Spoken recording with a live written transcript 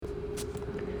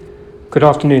Good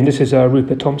afternoon. This is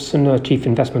Rupert Thompson, Chief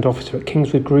Investment Officer at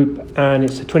Kingswood Group, and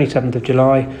it's the 27th of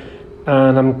July,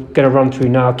 and I'm going to run through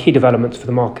now key developments for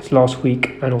the markets last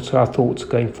week and also our thoughts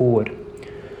going forward.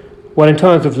 Well, in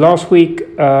terms of last week,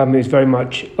 it was very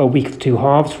much a week of two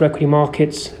halves for equity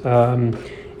markets.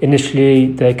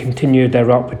 Initially, they continued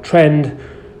their upward trend,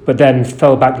 but then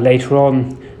fell back later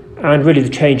on, and really the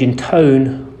change in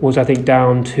tone was, I think,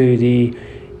 down to the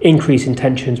increase in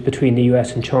tensions between the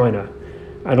US and China.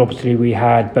 And obviously we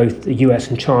had both the US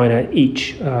and China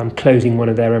each closing one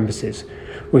of their embassies,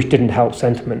 which didn't help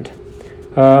sentiment.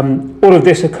 All of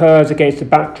this occurs against the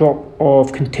backdrop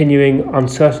of continuing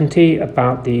uncertainty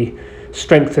about the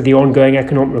strength of the ongoing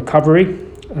economic recovery.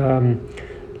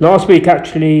 Last week,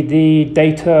 actually, the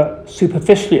data,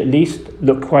 superficially at least,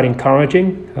 looked quite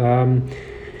encouraging.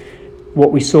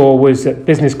 What we saw was that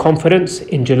business confidence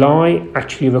in July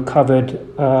actually recovered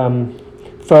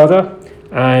further.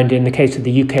 And in the case of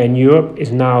the UK and Europe,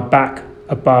 is now back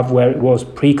above where it was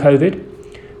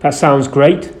pre-COVID. That sounds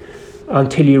great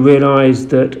until you realise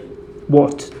that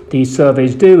what these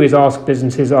surveys do is ask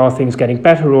businesses, are things getting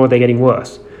better or are they getting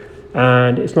worse?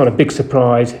 And it's not a big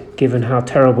surprise, given how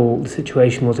terrible the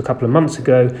situation was a couple of months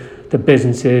ago, that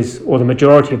businesses, or the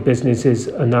majority of businesses,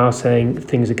 are now saying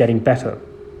things are getting better.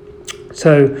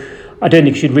 So I don't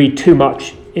think you should read too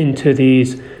much into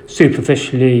these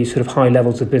superficially sort of high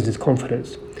levels of business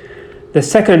confidence. The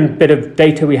second bit of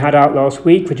data we had out last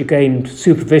week, which again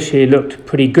superficially looked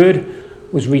pretty good,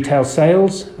 was retail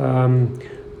sales.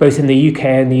 Both in the UK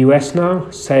and the US now,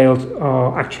 sales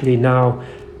are actually now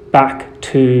back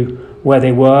to where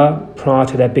they were prior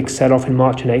to their big sell-off in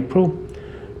March and April.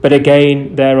 But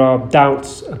again, there are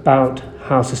doubts about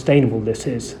how sustainable this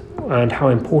is and how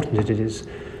important it is.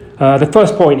 The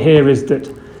first point here is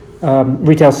that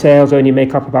retail sales only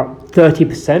make up about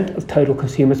 30% of total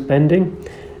consumer spending,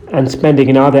 and spending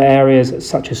in other areas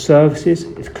such as services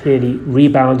is clearly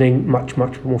rebounding much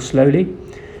more slowly.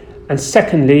 And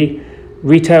secondly,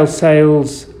 retail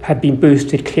sales have been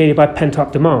boosted clearly by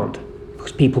pent-up demand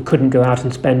because people couldn't go out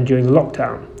and spend during the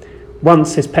lockdown.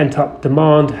 Once this pent-up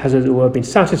demand has, as it were, been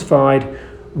satisfied,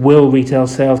 will retail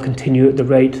sales continue at the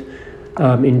rate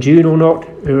in June or not?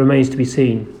 It remains to be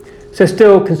seen. So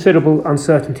still considerable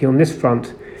uncertainty on this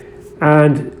front.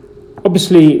 And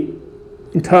obviously,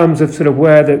 in terms of sort of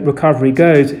where the recovery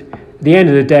goes, at the end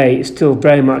of the day, it still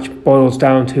very much boils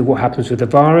down to what happens with the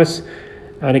virus.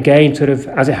 And again, sort of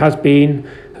as it has been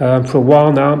for a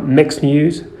while now, mixed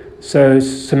news. So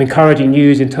some encouraging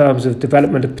news in terms of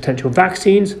development of potential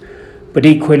vaccines, but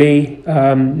equally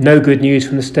no good news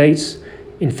from the States.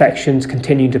 Infections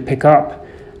continuing to pick up,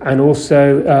 and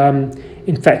also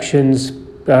infections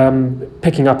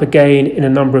picking up again in a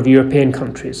number of European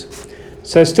countries.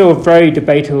 So still very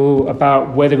debatable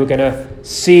about whether we're going to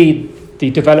see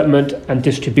the development and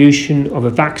distribution of a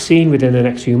vaccine within the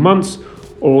next few months,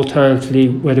 or alternatively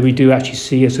whether we do actually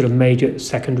see a sort of major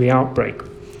secondary outbreak.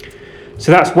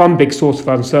 So that's one big source of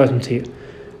uncertainty.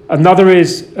 Another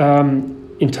is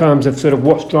in terms of sort of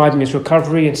what's driving this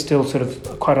recovery and still sort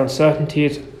of quite uncertainty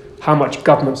is how much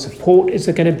government support is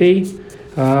there going to be.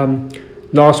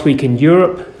 Last week in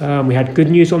Europe, we had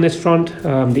good news on this front.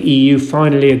 The EU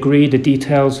finally agreed the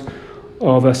details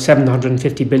of a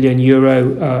 €750 billion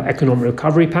economic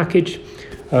recovery package.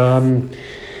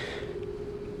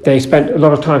 They spent a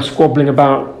lot of time squabbling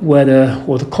about whether,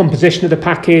 or the composition of the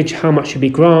package, how much should be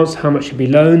grants, how much should be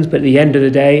loans, but at the end of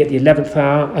the day, at the 11th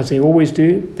hour, as they always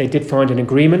do, they did find an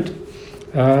agreement.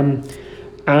 And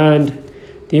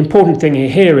the important thing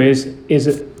here is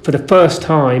that for the first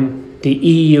time, the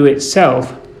EU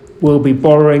itself will be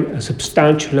borrowing a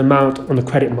substantial amount on the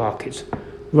credit markets.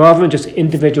 Rather than just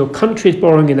individual countries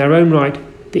borrowing in their own right,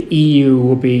 the EU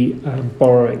will be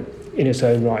borrowing in its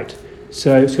own right.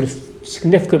 So sort of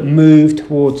significant move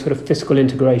towards sort of fiscal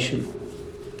integration.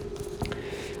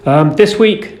 This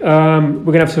week, we're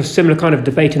going to have sort of similar kind of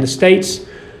debate in the States.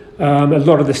 A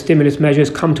lot of the stimulus measures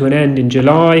come to an end in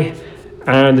July,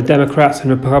 and the Democrats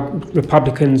and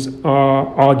Republicans are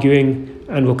arguing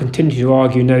and will continue to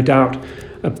argue, no doubt,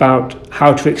 about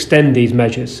how to extend these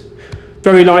measures.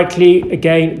 Very likely,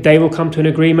 again, they will come to an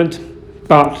agreement,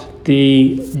 but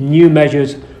the new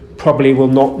measures probably will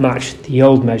not match the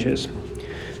old measures.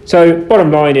 So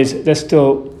bottom line is there's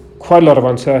still quite a lot of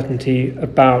uncertainty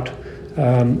about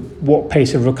what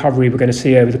pace of recovery we're going to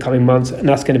see over the coming months, and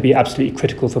that's going to be absolutely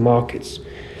critical for markets.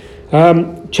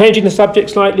 Changing the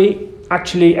subject slightly,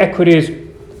 actually equities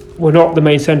were not the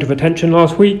main centre of attention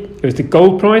last week. It was the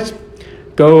gold price.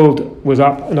 Gold was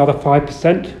up another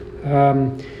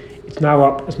 5%. It's now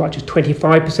up as much as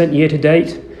 25% year to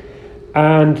date,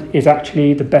 and is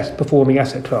actually the best performing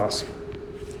asset class.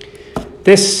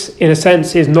 This, in a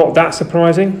sense, is not that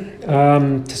surprising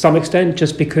to some extent,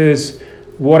 just because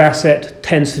what asset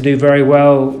tends to do very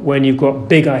well when you've got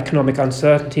big economic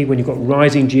uncertainty, when you've got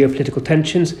rising geopolitical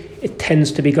tensions, it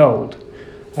tends to be gold.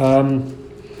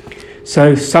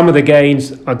 So some of the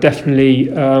gains are definitely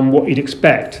what you'd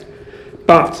expect.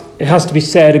 But it has to be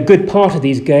said, a good part of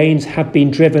these gains have been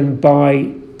driven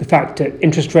by the fact that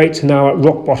interest rates are now at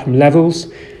rock bottom levels,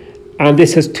 and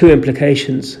this has two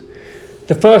implications.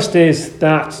 The first is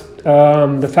that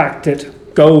the fact that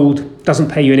gold doesn't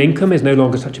pay you an income is no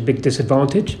longer such a big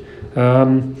disadvantage,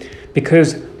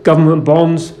 because government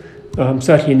bonds,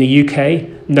 certainly in the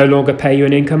UK, no longer pay you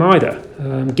an income either.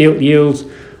 Gilt yields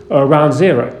are around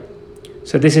zero.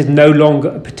 So this is no longer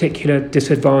a particular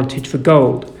disadvantage for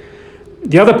gold.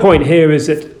 The other point here is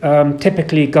that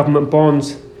typically government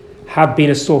bonds have been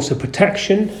a source of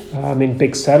protection in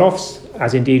big sell-offs,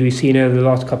 as indeed we've seen over the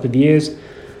last couple of years.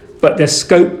 But their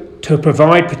scope to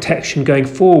provide protection going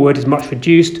forward is much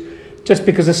reduced, just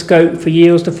because the scope for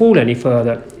yields to fall any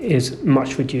further is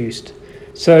much reduced.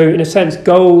 So in a sense,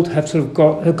 gold's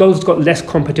got less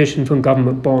competition from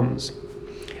government bonds.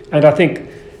 And I think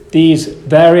these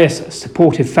various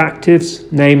supportive factors,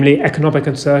 namely economic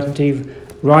uncertainty,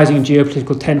 rising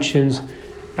geopolitical tensions,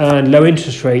 and low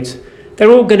interest rates,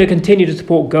 they're all going to continue to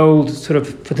support gold for the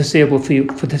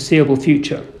foreseeable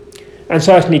future. And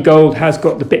certainly gold has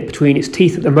got the bit between its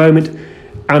teeth at the moment,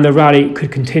 and the rally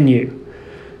could continue.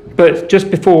 But just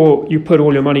before you put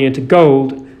all your money into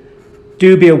gold,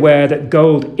 do be aware that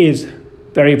gold is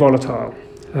very volatile.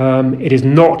 It is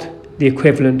not the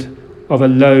equivalent of a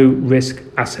low-risk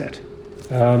asset.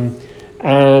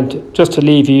 And just to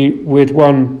leave you with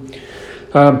one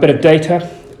bit of data,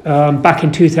 back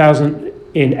in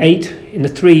 2008, in the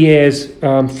 3 years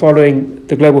following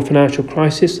the global financial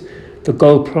crisis, the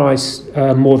gold price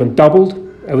more than doubled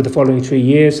over the following 3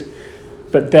 years.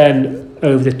 But then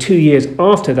over the 2 years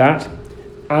after that,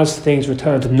 as things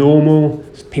returned to normal,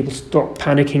 people stopped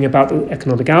panicking about the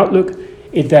economic outlook,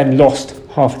 it then lost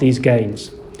half of these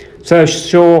gains. So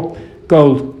sure,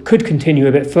 gold could continue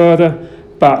a bit further,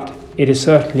 but it is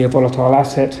certainly a volatile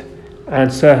asset,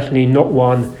 and certainly not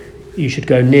one you should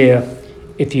go near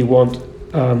if you want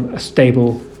a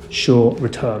stable, sure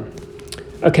return.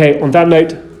 Okay, on that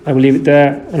note, I will leave it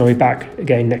there, and I'll be back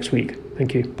again next week.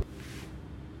 Thank you.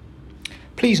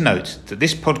 Please note that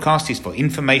this podcast is for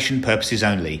information purposes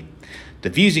only.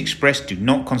 The views expressed do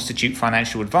not constitute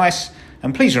financial advice,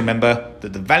 and please remember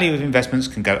that the value of investments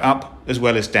can go up as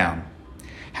well as down.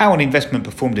 How an investment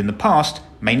performed in the past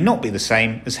may not be the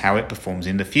same as how it performs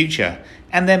in the future,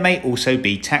 and there may also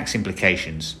be tax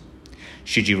implications.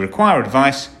 Should you require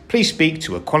advice, please speak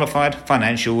to a qualified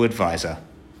financial advisor.